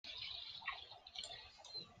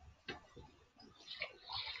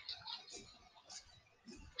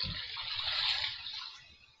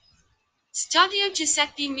Stadio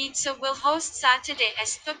Giuseppe Meazza will host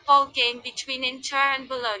Saturday's football game between Inter and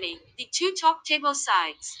Bologna, the two top-table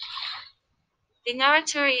sides. The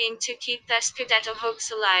Nerazzurri aim to keep their Scudetto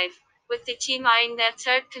hopes alive, with the team eyeing their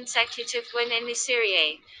third consecutive win in the Serie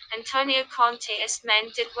A. Antonio Conte's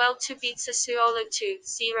men did well to beat Sassuolo 2-0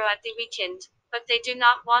 at the weekend, but they do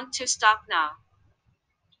not want to stop now.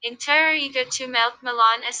 Inter are eager to melt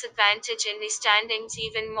Milan's advantage in the standings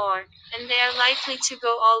even more, and they are likely to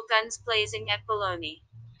go all guns blazing at Bologna.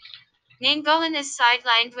 Nainggolan is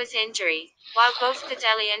sidelined with injury, while both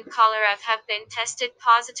Cadelli and Kolarov have been tested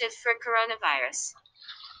positive for coronavirus.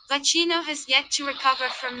 Vecino has yet to recover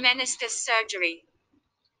from meniscus surgery.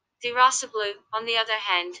 The Rossoblu, on the other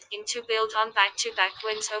hand, aim to build on back-to-back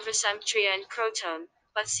wins over Sampdoria and Crotone,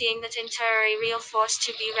 but seeing that Inter are a real force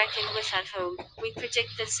to be reckoned with at home, we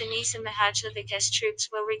predict that Sinisa Mihajlovic's troops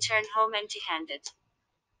will return home empty-handed.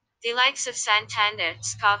 The likes of Santander,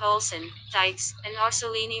 Scott Olsen, Dykes, and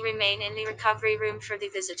Orsolini remain in the recovery room for the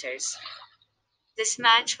visitors. This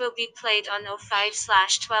match will be played on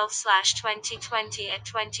 05/12/2020 at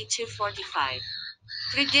 22:45.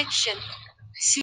 Prediction.